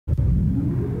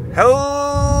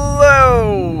Hello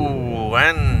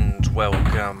and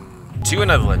welcome to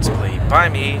another Let's Play by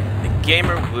me, the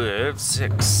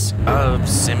GamerWolfSix of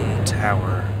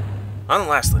SimTower. On the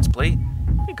last Let's Play,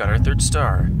 we got our 3rd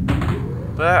star,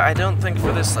 but I don't think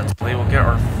for this Let's Play we'll get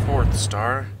our 4th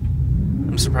star.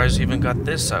 I'm surprised we even got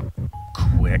this up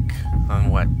quick on,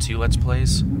 what, 2 Let's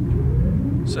Plays?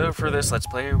 So for this Let's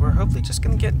Play, we're hopefully just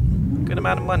gonna get a good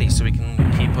amount of money so we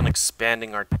can keep on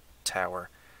expanding our tower.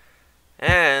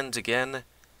 And again,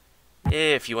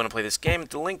 if you want to play this game,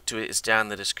 the link to it is down in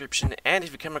the description, and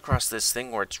if you come across this thing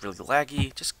where it's really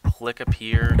laggy, just click up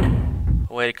here,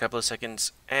 wait a couple of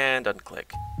seconds, and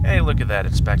unclick. Hey, look at that,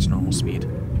 it's back to normal speed.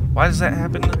 Why does that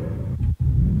happen?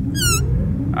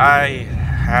 I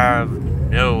have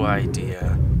no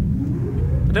idea.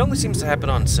 But it only seems to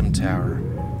happen on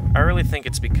SimTower. I really think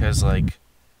it's because, like,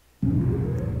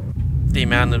 the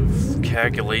amount of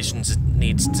calculations it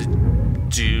needs to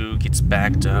do gets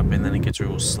backed up, and then it gets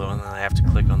real slow, and then I have to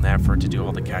click on that for it to do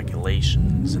all the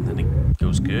calculations, and then it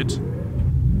goes good.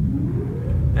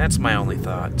 That's my only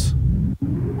thought.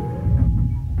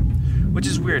 Which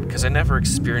is weird, because I never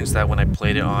experienced that when I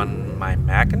played it on my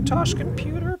Macintosh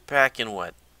computer back in,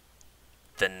 what,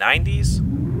 the 90s?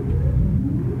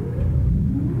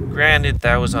 Granted,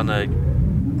 that was on a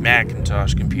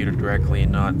Macintosh computer directly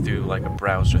and not through, like, a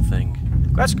browser thing.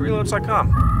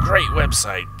 ClassicReloads.com. Great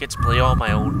website. Get to play all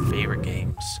my old favorite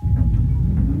games.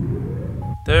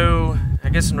 Though, I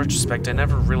guess in retrospect, I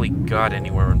never really got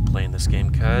anywhere when playing this game,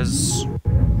 because,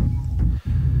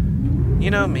 you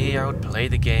know me, I would play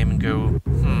the game and go,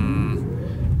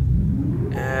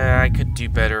 I could do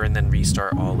better, and then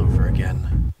restart all over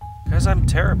again. Because I'm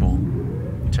terrible.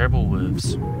 Terrible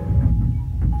wolves.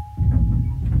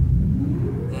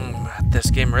 This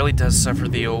game really does suffer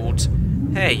the old,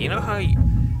 hey, you know how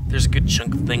there's a good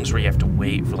chunk of things where you have to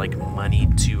wait for, like, money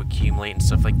to accumulate and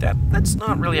stuff like that? That's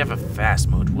not really have a fast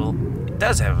mode. Well, it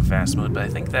does have a fast mode, but I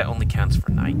think that only counts for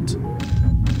night.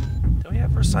 Do we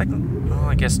have recycling? Oh,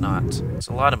 I guess not. It's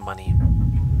a lot of money.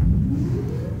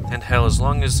 And hell, as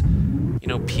long as, you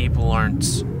know, people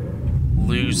aren't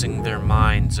losing their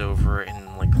minds over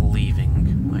and, like,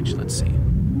 leaving. Actually, let's see.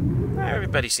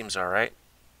 Everybody seems alright.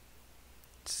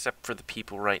 Except for the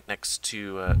people right next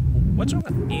to, what's wrong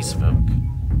with these folk?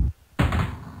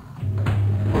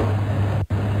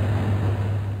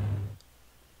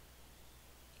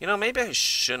 You know, maybe I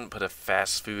shouldn't put a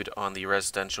fast food on the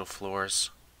residential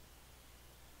floors.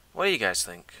 What do you guys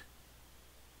think?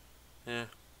 Yeah.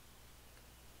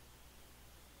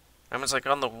 I mean, it's like,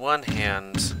 on the one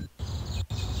hand,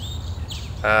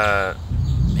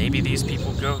 maybe these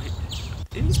people go...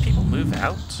 Did these people move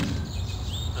out?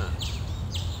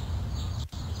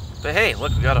 But hey,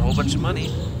 look, we got a whole bunch of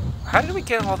money. How did we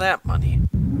get all that money?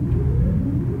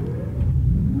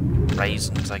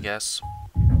 Raisins, I guess.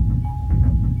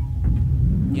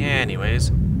 Yeah,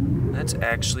 anyways, let's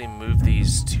actually move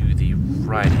these to the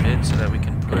right a bit so that we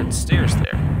can put stairs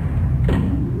there.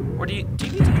 Or do you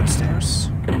need to put stairs?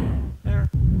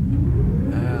 There.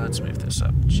 Let's move this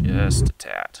up just a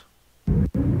tad.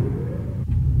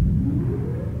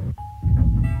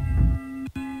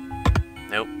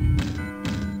 Nope.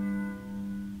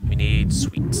 We need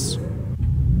sweets.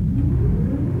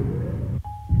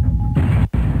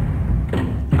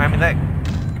 I mean, that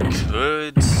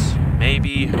could,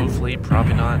 maybe, hopefully,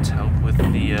 probably not, help with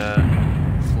the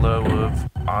flow of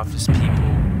office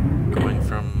people going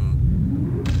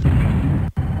from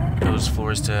those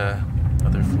floors to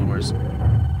other floors.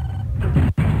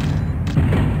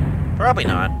 Probably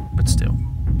not, but still.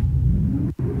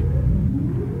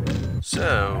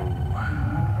 So,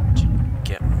 what should we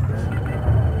get more of?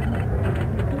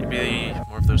 Maybe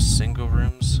more of those single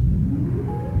rooms.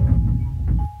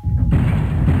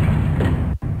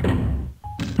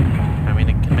 I mean,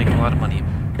 it can make a lot of money.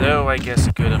 Though, I guess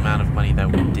a good amount of money that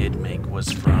we did make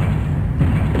was from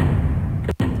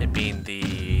it being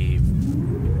the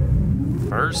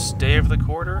first day of the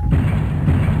quarter.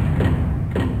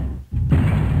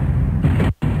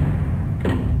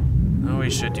 What we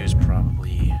should do is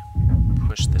probably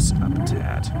push this up a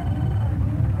tad.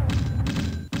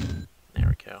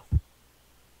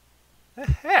 The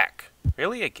heck?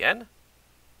 Really, again?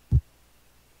 I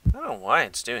don't know why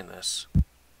it's doing this.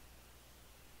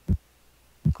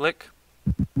 Click.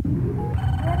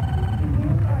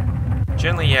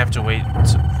 Generally, you have to wait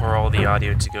for all the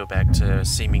audio to go back to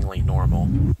seemingly normal.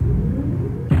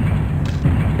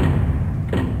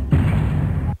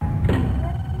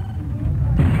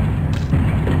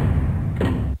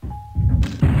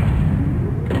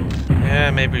 Yeah,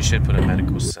 maybe we should put a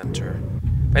medical center.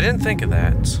 But I didn't think of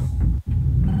that.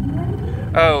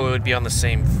 Oh, it would be on the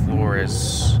same floor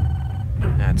as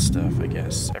that stuff, I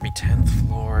guess. Every 10th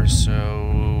floor,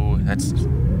 so that's...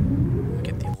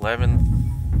 Get the 11th...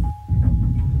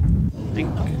 I think...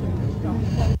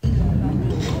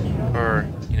 Or,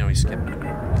 you know, we skip...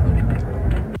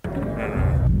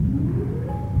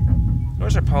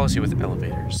 What's our policy with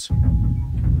elevators?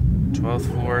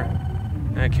 12th floor.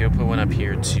 Okay, we'll put one up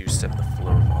here to set the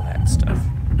flow of all that stuff.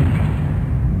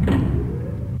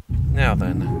 Now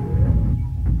then.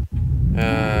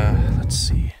 Let's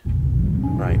see.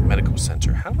 Right, medical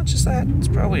center. How much is that? It's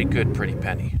probably a good pretty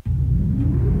penny.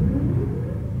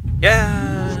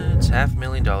 Yeah, it's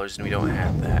 $500,000 and we don't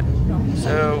have that.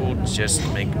 So we'll just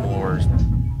make more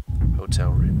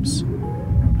hotel rooms.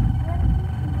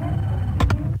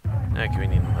 Okay, we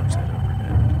need to left side overhead.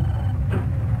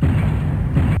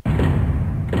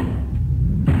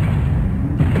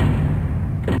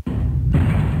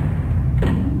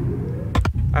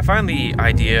 I find the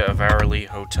idea of hourly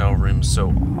hotel rooms so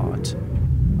odd.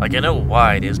 Like, I know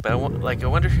why it is, but I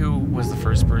wonder who was the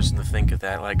first person to think of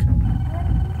that. Like,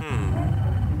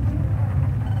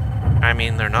 I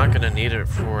mean, they're not gonna need it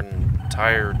for an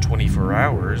entire 24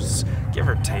 hours, give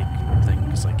or take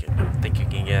things. Like, I think you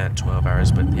can get 12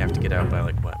 hours, but you have to get out by,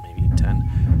 like, what, maybe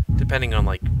 10? Depending on,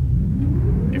 like,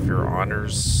 if you're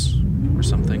honors or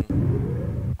something.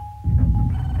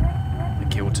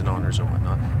 Like Hilton honors or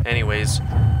whatnot. Anyways,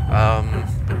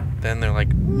 then they're like,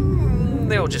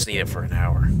 they'll just need it for an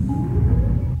hour.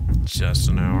 Just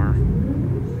an hour.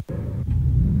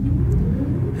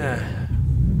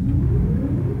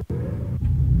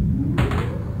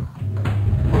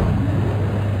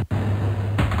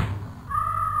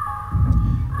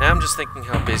 Now I'm just thinking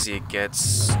how busy it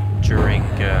gets during,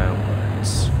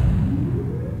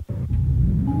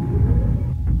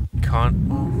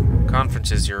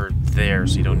 conferences. You're there,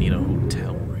 so you don't need a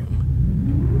hotel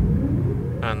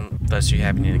room. Unless you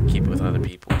happen to keep it with other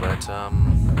people, but,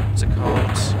 what's it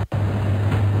called?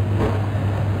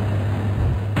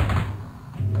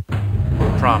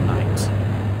 Prom night.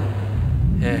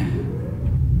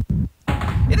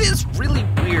 It is really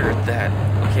weird that,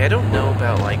 okay, I don't know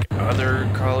about, like, other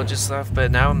colleges stuff,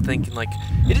 but now I'm thinking, like,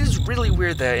 it is really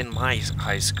weird that in my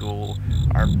high school,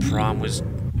 our prom was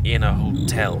in a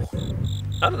hotel.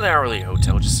 Not an hourly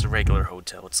hotel, just a regular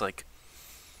hotel. It's like,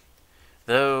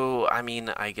 though, I mean,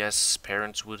 I guess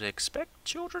parents would expect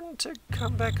children to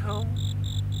come back home.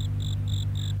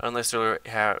 Unless the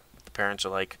parents are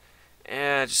like,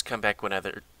 just come back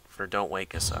whenever, don't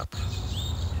wake us up.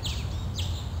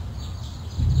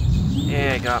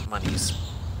 Yeah, I got monies.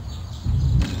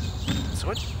 So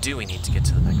what do we need to get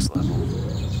to the next level?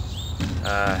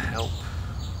 Help.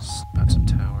 About some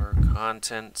tower.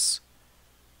 Contents.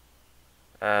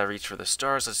 Reach for the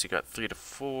stars. Let's see, you got 3 to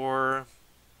 4.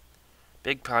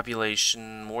 Big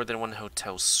population. More than one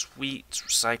hotel suite.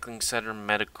 Recycling center.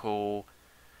 Medical.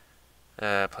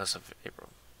 Plus of April.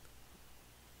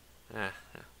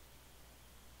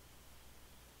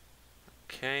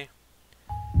 Okay.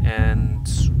 And...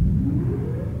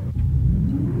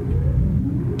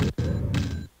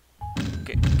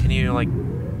 Can you, like,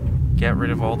 get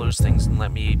rid of all those things and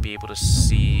let me be able to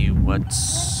see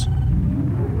what's...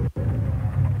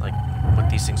 like, what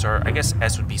these things are? I guess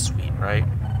S would be sweet, right?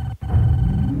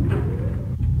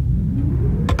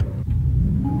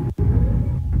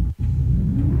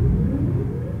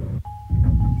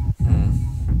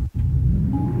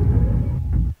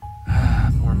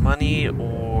 More money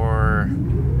or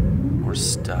more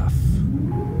stuff?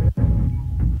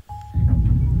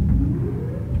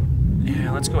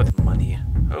 Yeah, let's go with money.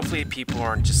 Hopefully people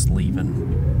aren't just leaving.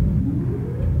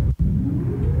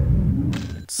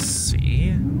 Let's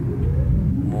see.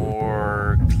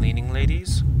 More cleaning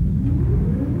ladies.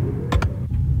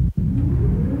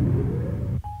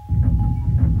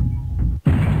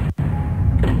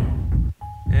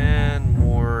 And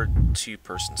more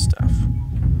two-person stuff.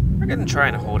 We're gonna try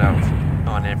and hold out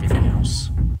on everything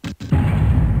else.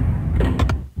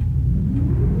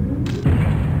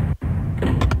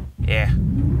 Yeah.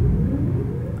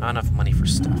 Not enough money for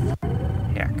stuff.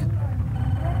 Heck.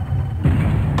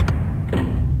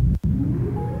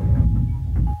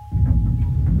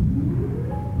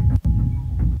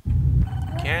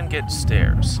 Can get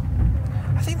stairs.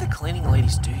 I think the cleaning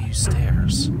ladies do use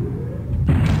stairs.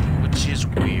 Which is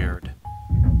weird.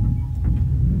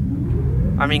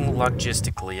 I mean,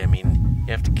 logistically, I mean,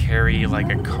 you have to carry,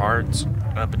 like, a cart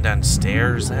up and down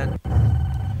stairs.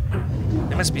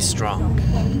 They must be strong.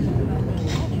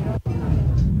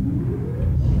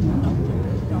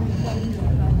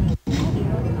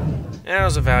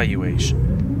 How's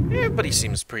evaluation? Everybody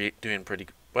seems doing pretty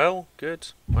well.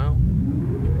 Good. Well.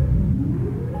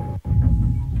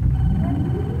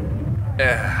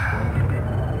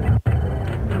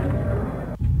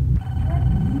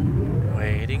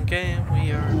 Waiting game,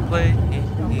 we are playing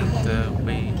the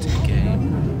waiting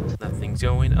game. Nothing's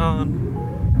going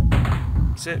on,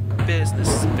 except business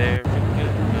is very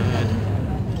good.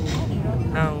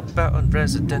 How about on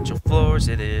residential floors?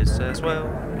 It is as well.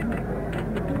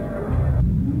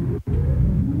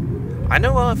 I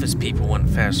know office people want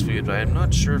fast food, but I'm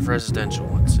not sure if residential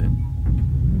wants it.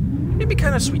 It'd be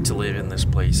kind of sweet to live in this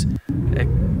place,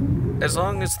 as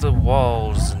long as the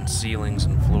walls and ceilings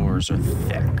and floors are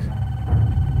thick.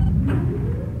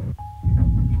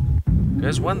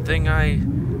 Because one thing I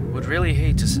would really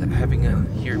hate is having to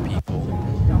hear people.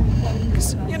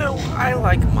 Because, you know, I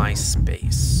like my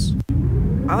space.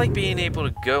 I like being able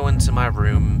to go into my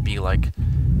room and be like,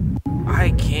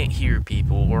 I can't hear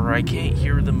people, or I can't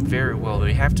hear them very well.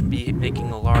 They have to be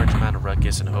making a large amount of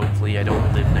ruckus, and hopefully I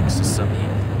don't live next to somebody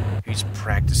who's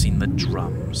practicing the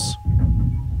drums.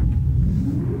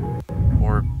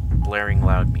 Or blaring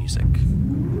loud music.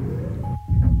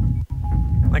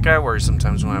 Like I worry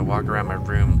sometimes when I walk around my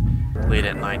room late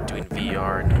at night doing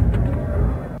VR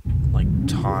and like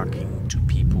talking to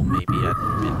people maybe a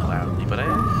bit loudly, but I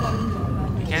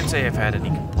can't say I've had any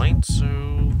complaints, so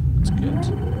it's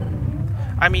good.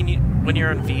 I mean, when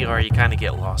you're in VR, you kind of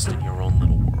get lost in your own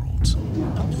little world.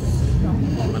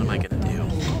 What am I gonna do?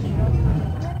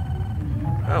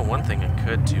 Oh, one thing I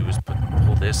could do is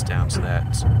pull this down so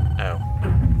that... so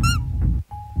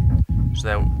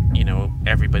that, you know,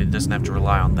 everybody doesn't have to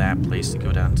rely on that place to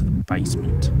go down to the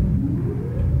basement.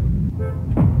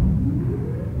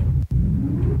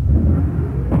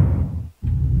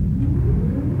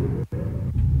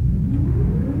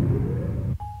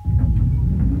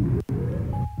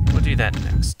 We'll do that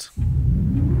next.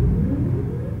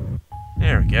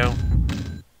 There we go.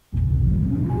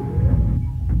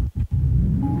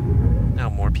 Now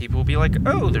more people will be like,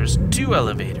 oh, there's 2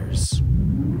 elevators.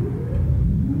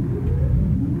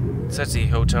 So that's the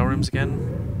hotel rooms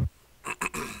again.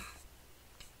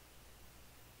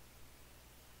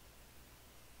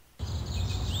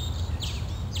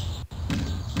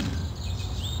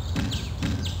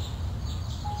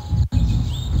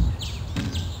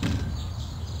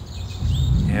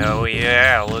 Hell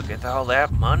yeah, look at all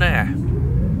that money.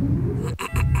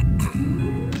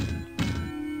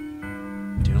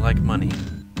 Do you like money?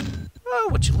 Oh,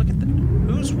 would you look at that?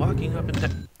 Who's walking up and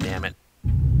down? Damn it.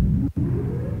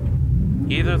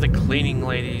 Either the cleaning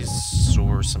ladies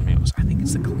or somebody else. I think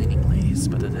it's the cleaning ladies,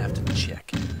 but I'd have to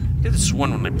check. I could have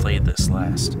sworn when I played this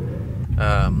last.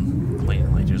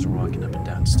 Cleaning ladies were walking up and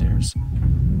down stairs.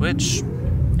 Which,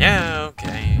 yeah,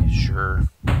 okay, sure.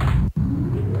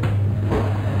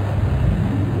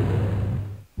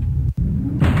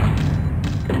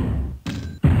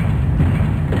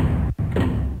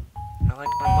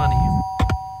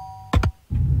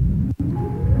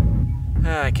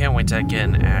 I can't wait to get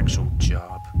an actual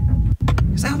job.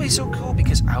 Because that'll be so cool,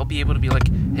 because I'll be able to be like,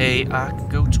 hey, I can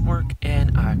go to work,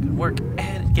 and I can work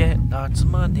and get lots of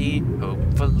money,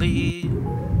 hopefully.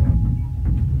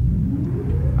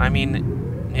 I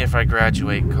mean, if I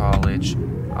graduate college,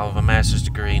 I'll have a master's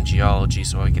degree in geology,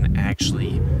 so I can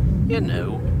actually, you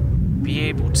know, be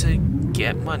able to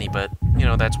get money. But, you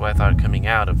know, that's why I thought coming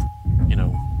out of, you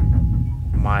know,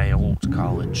 my old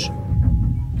college.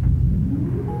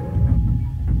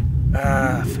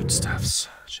 Foodstuffs.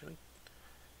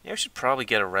 Yeah, we should probably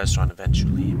get a restaurant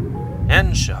eventually.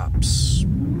 And shops.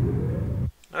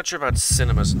 Not sure about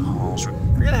cinemas and halls.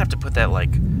 We're gonna have to put that,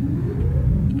 like...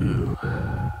 Ooh.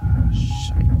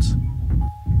 Shite.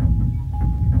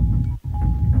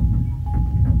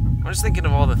 I'm just thinking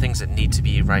of all the things that need to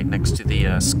be right next to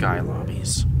the, sky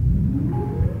lobbies.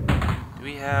 Do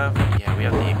we have... Yeah, we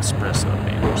have the express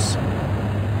elevators.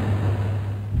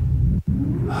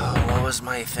 Oh, what was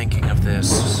my thinking of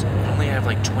this? We only have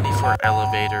like 24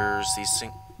 elevators, these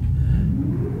things...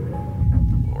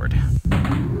 Lord.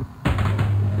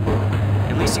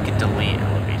 At least you can delete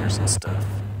elevators and stuff.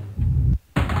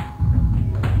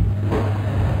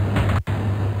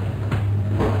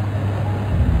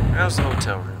 How's the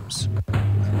hotel rooms?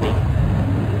 Clean.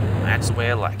 That's the way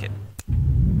I like it.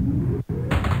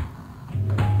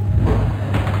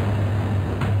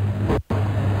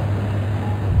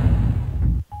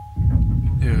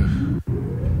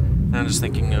 I'm just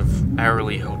thinking of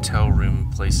hourly hotel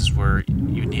room places where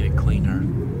you need a cleaner.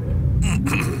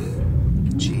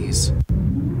 Jeez.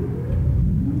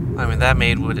 I mean, that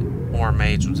maid would, or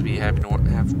maids would be having to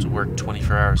have to work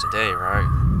 24 hours a day, right?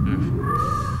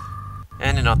 Oof.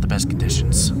 And in not the best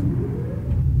conditions. Ew.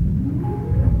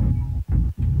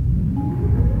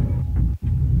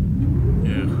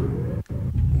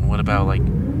 And what about, like,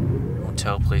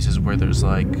 hotel places where there's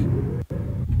like,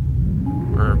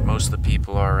 where most of the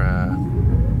people are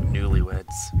newlyweds.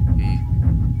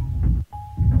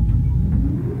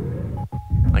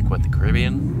 Like what, the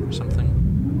Caribbean or something?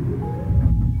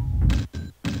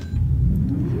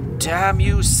 Damn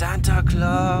you, Santa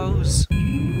Claus!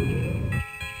 I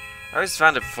always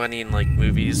found it funny in like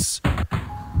movies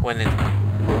when it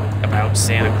about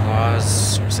Santa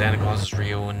Claus, or Santa Claus is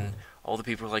real, and all the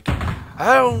people are like,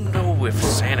 I don't know if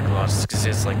Santa Claus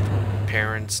exists, like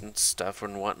parents and stuff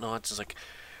and whatnot. It's like,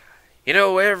 you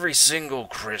know, every single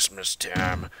Christmas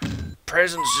time,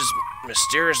 presents just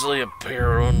mysteriously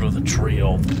appear under the tree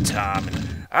all the time,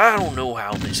 and I don't know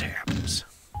how this happens.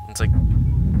 It's like,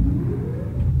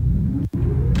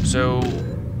 so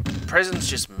presents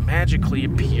just magically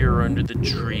appear under the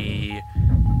tree.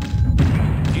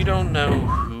 You don't know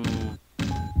who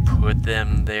put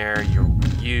them there, you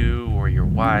or your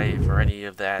wife or any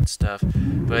of that stuff,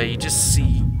 but you just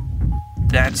see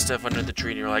that stuff under the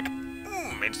tree and you're like,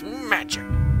 it's magic.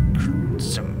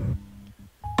 Some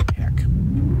heck.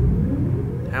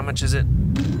 How much is it?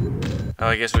 Oh,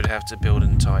 I guess we'd have to build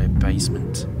an entire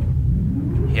basement.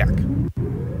 Heck.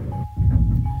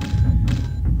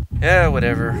 Yeah,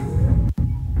 whatever.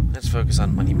 Let's focus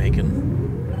on money making.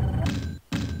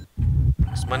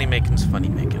 Because money making's funny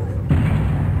making.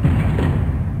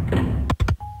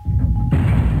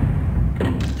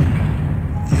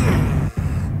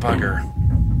 Bugger.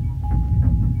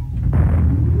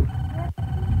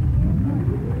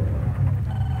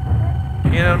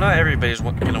 You know, not everybody's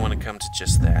gonna want to come to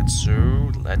just that,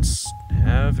 so let's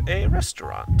have a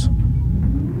restaurant.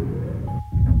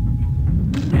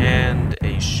 And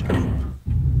a shop.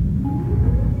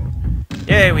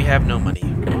 Yay, we have no money.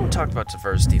 We'll talk about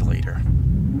diversity later.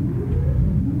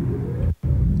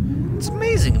 It's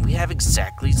amazing, we have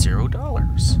exactly $0.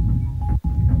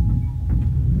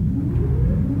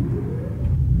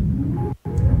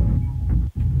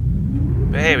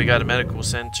 But hey, we got a medical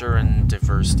center and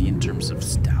diversity in terms of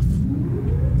stuff.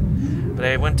 But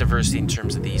I went diversity in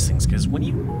terms of these things, because when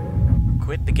you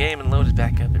quit the game and load it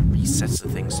back up, it resets the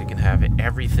thing so you can have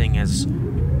everything as...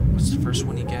 What's the first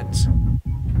one you get?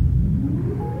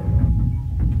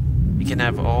 You can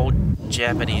have all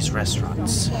Japanese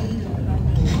restaurants.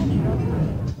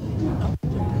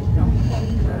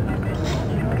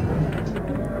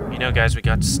 You know, guys, we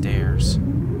got stairs.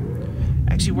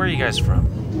 Actually, where are you guys from?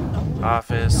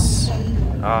 Office,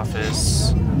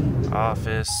 office,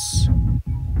 office,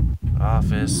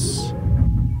 office,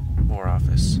 more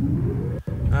office.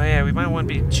 Oh yeah, we might want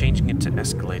to be changing it to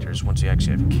escalators once we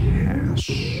actually have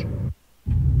cash.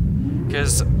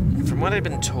 Because, from what I've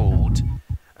been told,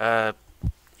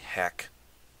 heck.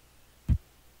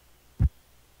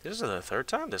 This is the third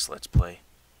time this Let's Play.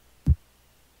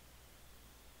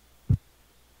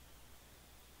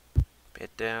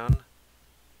 Bit down.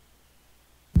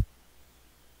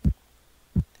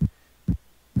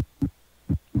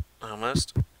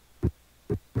 Almost.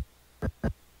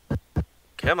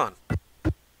 Come on.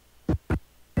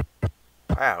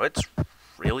 Wow, it's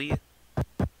really...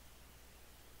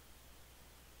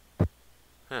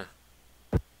 Huh.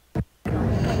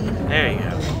 There you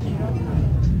go.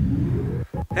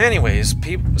 Anyways,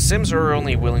 Sims are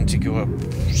only willing to go up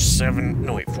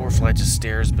 4 flights of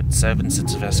stairs, but 7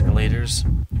 sets of escalators.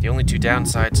 The only 2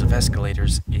 downsides of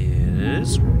escalators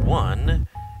is, 1,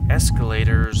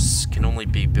 escalators can only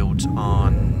be built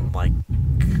on, like,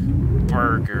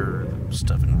 burger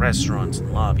stuff in restaurants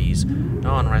and lobbies,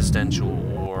 non-residential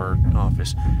or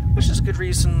office, which is a good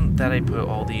reason that I put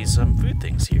all these food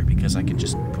things here, because I can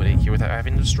just put it here without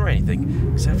having to destroy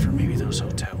anything, except for maybe those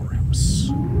hotel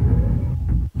rooms.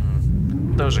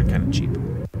 Those are kind of cheap.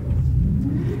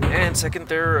 And second,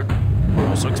 they're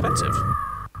also expensive,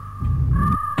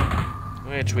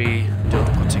 which we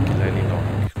don't particularly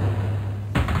like.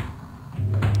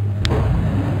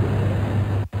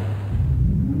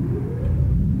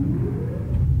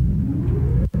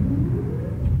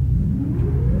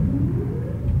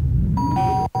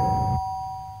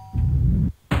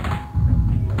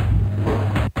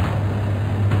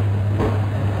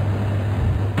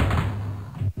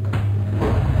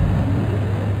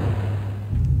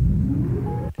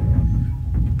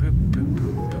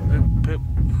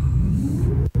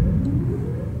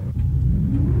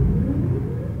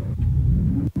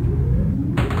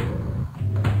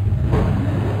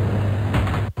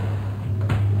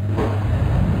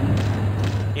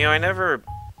 You know, I never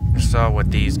saw what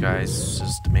these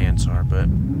guys' demands are, but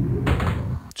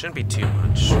it shouldn't be too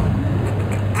much.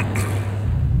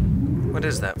 What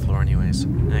is that floor anyways?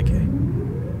 Okay.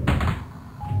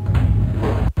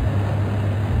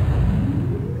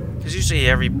 Because usually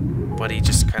every but he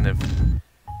just kind of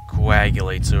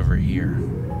coagulates over here.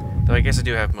 Though I guess I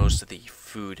do have most of the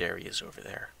food areas over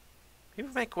there. Maybe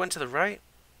we might go into the right?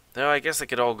 Though I guess they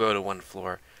could all go to one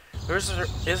floor. Or is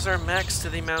there a max to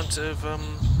the amount of,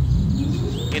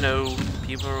 you know,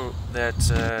 people that,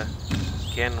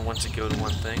 can want to go to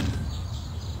one thing?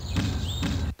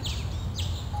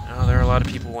 Oh, there are a lot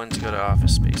of people wanting to go to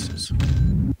office spaces.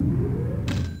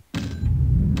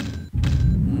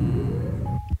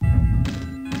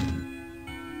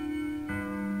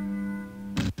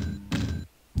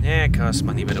 Yeah, it costs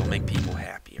money, but it'll make people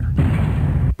happier.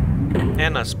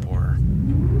 And us poorer.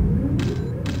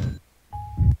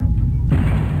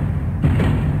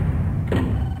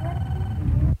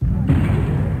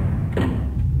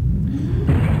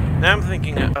 Now I'm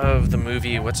thinking of the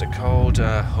movie, what's it called?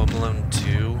 Home Alone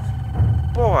 2.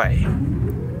 Boy!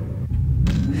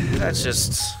 That's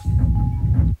just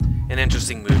an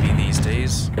interesting movie these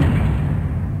days.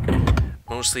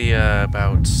 Mostly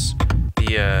about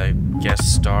the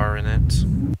guest star in it.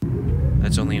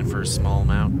 That's only in for a small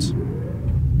amount.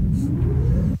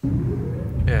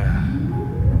 Yeah.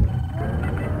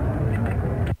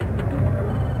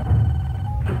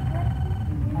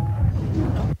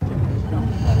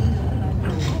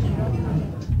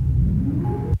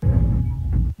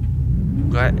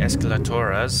 Got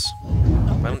escalatoras.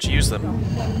 Why don't you use them?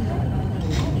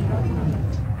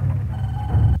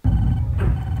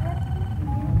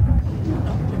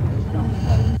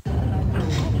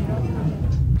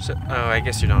 So, oh, I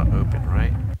guess you're not open,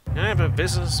 right? Yeah, but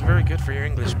business is very good for your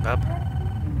English, bub.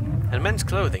 And men's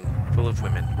clothing, full of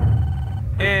women.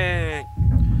 Eh,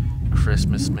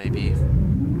 Christmas, maybe.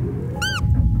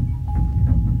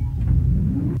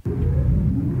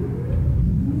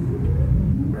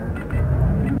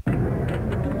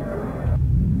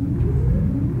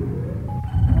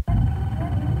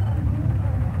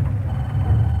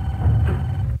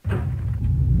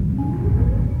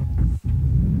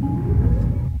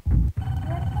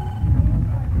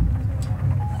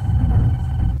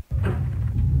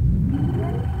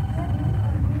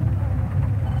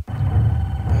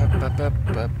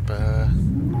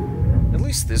 At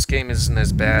least this game isn't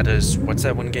as bad as, what's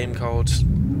that one game called?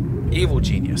 Evil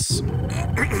Genius.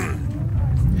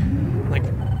 Like,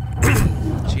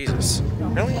 Jesus.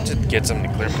 I really need to get something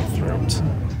to clear my throat.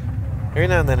 Every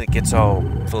now and then it gets all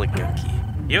full of gunky.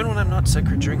 Even when I'm not sick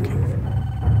or drinking.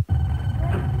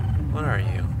 What are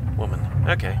you? Woman.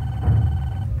 Okay.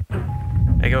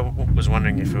 I was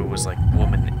wondering if it was like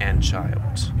woman and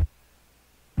child.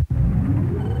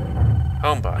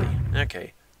 Homebody.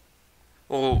 Okay.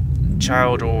 Well,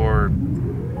 child or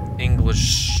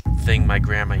English thing my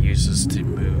grandma uses to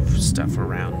move stuff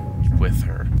around with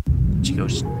her. She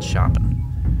goes shopping.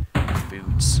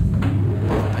 Foods.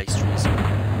 Pastries.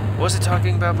 What was it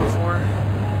talking about before?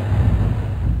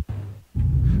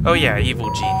 Oh yeah, Evil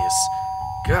Genius.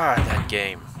 God, that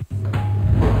game.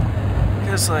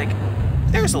 Because, like,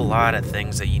 there's a lot of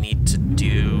things that you need to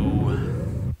do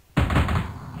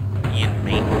in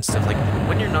maintenance stuff. Like,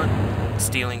 when you're not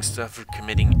stealing stuff or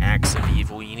committing acts of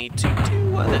evil, you need to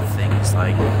do other things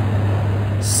like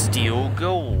steal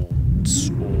gold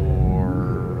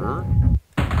or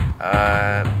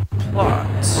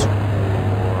plot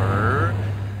or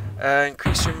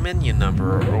increase your minion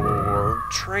number or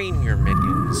train your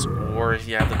minions, or if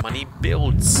you have the money,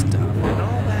 build stuff, and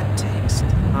all that takes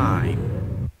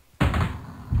time.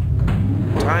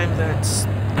 Time that's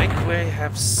thankfully I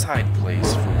have side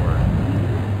plays for.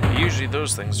 Usually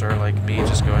those things are like me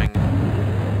just going...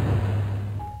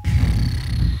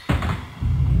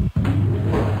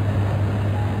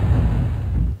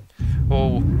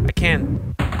 Well, I can't,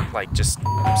 like, just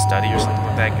study or something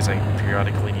like that, because I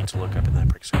periodically need to look up in that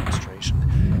bricks administration.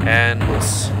 And...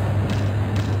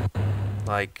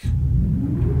 like...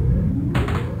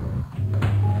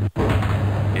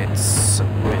 it's a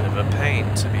bit of a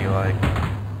pain to be like...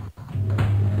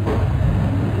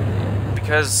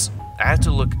 because... I have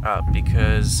to look up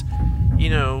because,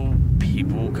 you know,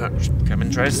 people come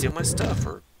and try to steal my stuff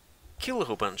or kill a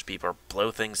whole bunch of people or blow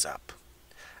things up.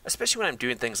 Especially when I'm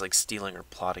doing things like stealing or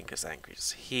plotting, because that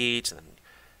increases heat, and then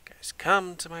guys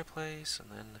come to my place,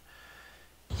 and then...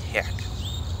 heck.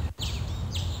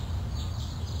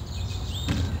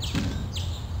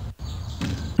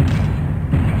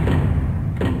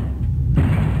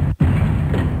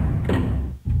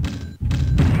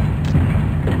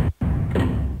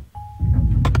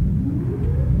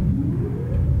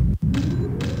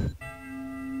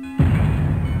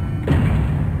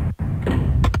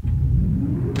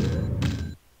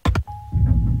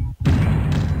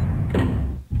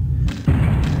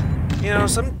 You know,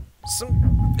 some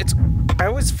I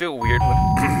always feel weird when,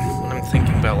 when I'm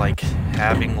thinking about, like,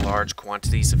 having large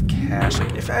quantities of cash.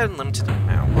 Like, if I had unlimited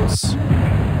amounts.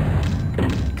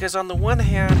 Because on the one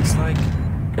hand, it's like,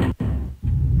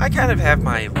 I kind of have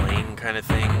my lane kind of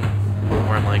thing,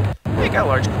 where I'm like, I got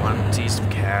large quantities of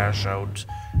cash, I would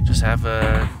just have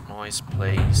a nice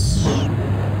place.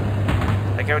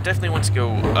 Like, I would definitely want to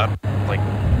go up, like,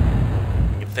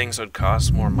 things would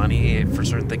cost more money for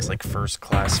certain things like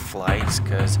first-class flights,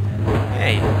 because,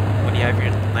 hey, when you have your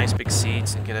nice big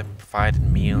seats and get a provided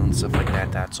meal and stuff like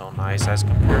that, that's all nice, as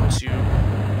compared to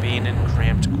being in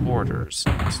cramped quarters.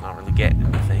 It's not really getting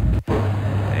anything.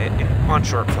 On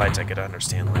short flights, I could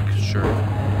understand, like, sure,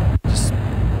 just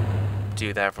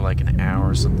do that for like an hour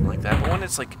or something like that, but when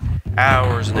it's like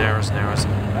hours and hours and hours,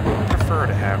 I prefer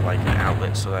to have like an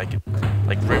outlet so that I could,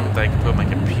 like, room that I could put my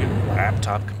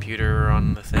laptop computer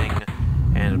on the thing,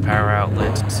 and a power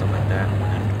outlet and stuff like that. I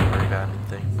wouldn't have to worry about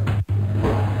anything.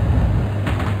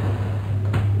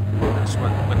 Just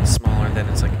when it's smaller, then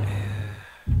it's like,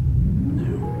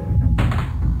 no.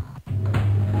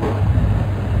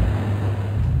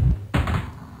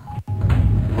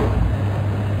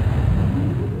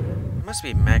 There must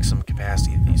be maximum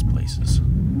capacity at these places.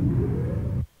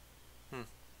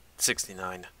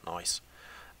 69, nice.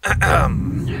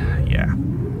 Yeah.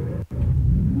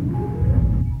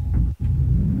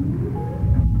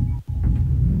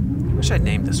 Wish I'd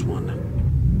named this one.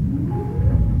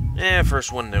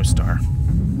 First one, no star.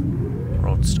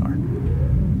 World star.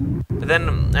 But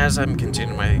then, as I'm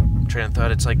continuing my train of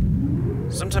thought, it's like,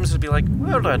 sometimes it'd be like,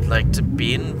 well, I'd like to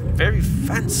be in a very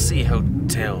fancy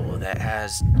hotel that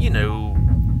has, you know,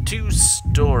 2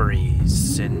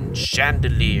 stories and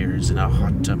chandeliers and a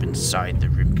hot tub inside the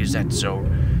room, because that's so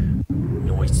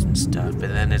nice and stuff. But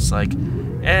then it's like,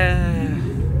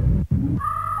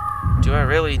 do I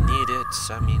really need it?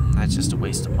 I mean, that's just a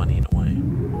waste of money in a way.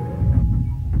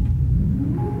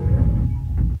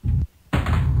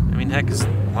 I mean, heck, as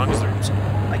long as the room's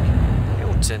like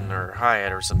Hilton or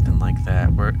Hyatt or something like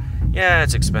that, where, yeah,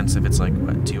 it's expensive. It's like,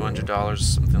 what, $200,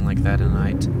 something like that a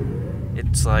night.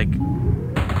 It's like,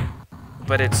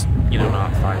 but it's, you know,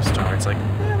 not 5-star. It's like,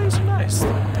 yeah, these are nice.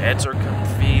 The beds are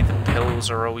comfy, the pillows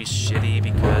are always shitty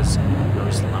because they're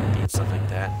always lumpy and stuff like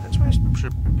that. That's why I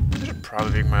should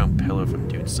probably bring my own pillow if I'm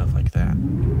doing stuff like that.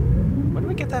 Where do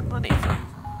we get that money from?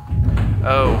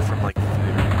 Oh, from, like,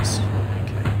 food rooms.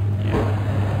 Okay, yeah.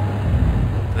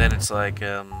 Then it's like,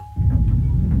 yeah.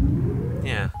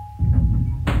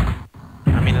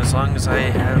 I mean, as long as I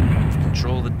have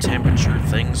control of the temperature,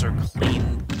 things are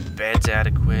clean, bed's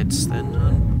adequate, then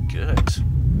I'm good.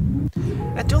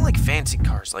 I don't like fancy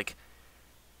cars. Like,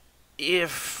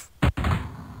 if I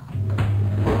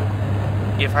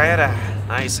had a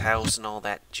nice house and all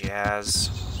that jazz,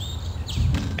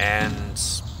 and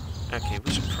okay,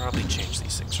 we should probably change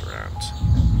these things around.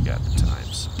 We got the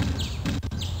times.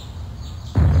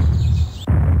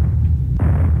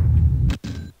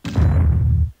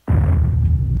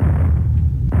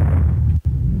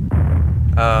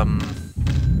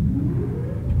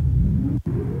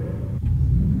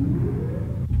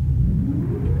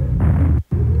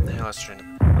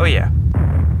 Oh yeah.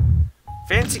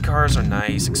 Fancy cars are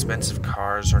nice, expensive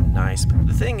cars are nice, but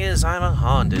the thing is, I'm a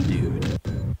Honda dude.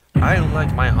 I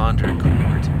like my Honda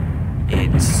Accord.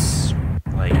 It's,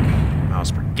 like,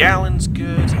 miles per gallon's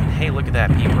good, and hey, look at that,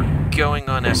 people are going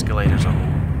on escalators a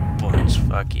whole bunch,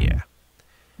 fuck yeah.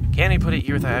 Can't even put it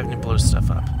here without having to blow stuff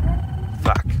up.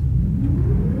 Fuck.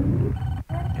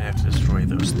 Gonna have to destroy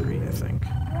those 3, I think.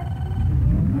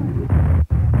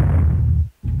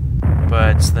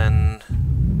 But then,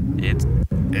 its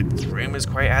room is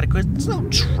quite adequate. It's no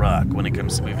truck when it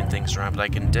comes to moving things around, but I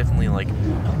can definitely, like,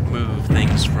 move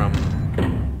things from,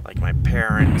 like, my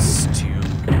parents to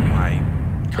my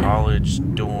college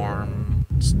dorm,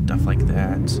 stuff like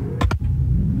that.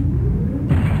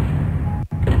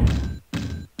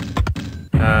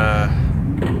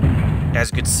 Has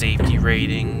good safety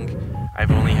rating.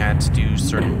 I've only had to do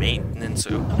certain maintenance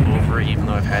over it, even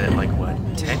though I've had it, like, what,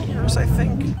 10 years, I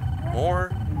think?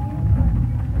 More?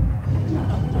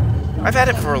 I've had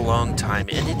it for a long time,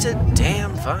 and it's a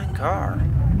damn fine car.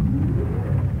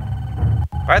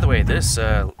 By the way, this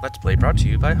Let's Play brought to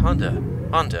you by Honda.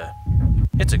 Honda.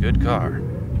 It's a good car.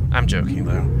 I'm joking,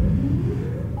 though.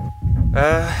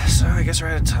 So I guess we're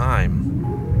out of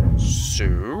time.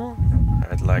 So,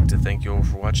 I'd like to thank you all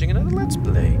for watching another Let's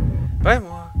Play by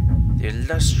moi, the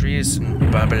illustrious and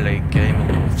bubbly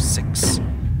GamerWolfSix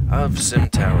of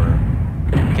SimTower.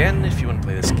 Again, if you want to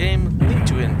play this game, link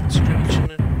to it in the description.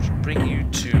 It should bring you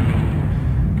to...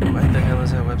 what the hell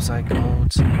is that website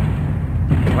called?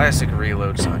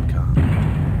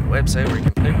 ClassicReloads.com. website where you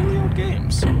can play really old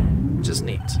games, which is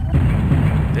neat.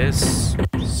 This,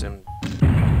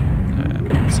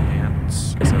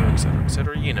 Simants, etc., etc.,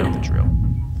 etc., you know the drill.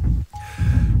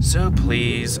 So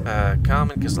please,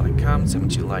 comment, because I like comments, and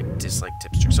what you like, dislike,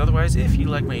 tips, tricks. Otherwise, if you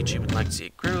like my YouTube and like to see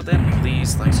it grow, then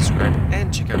please like, subscribe,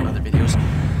 and check out other videos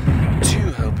to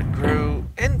help it grow.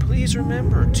 And please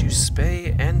remember to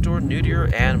spay and/or neuter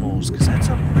your animals, because that's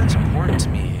something that's important to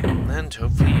me, and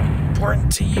hopefully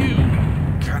important to you.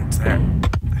 Cunt that.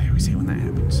 I always hate when that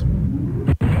happens.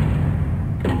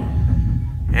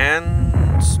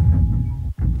 And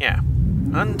yeah.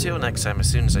 Until next time, as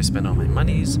soon as I spend all my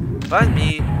monies, find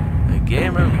me a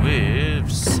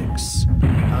GamerWolfSix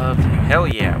of hell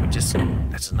yeah,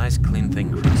 that's a nice clean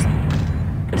thing across the board.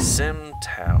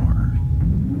 SimTower.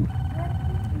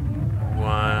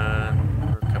 One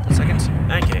more couple seconds.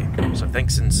 Okay, so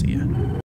thanks and see ya.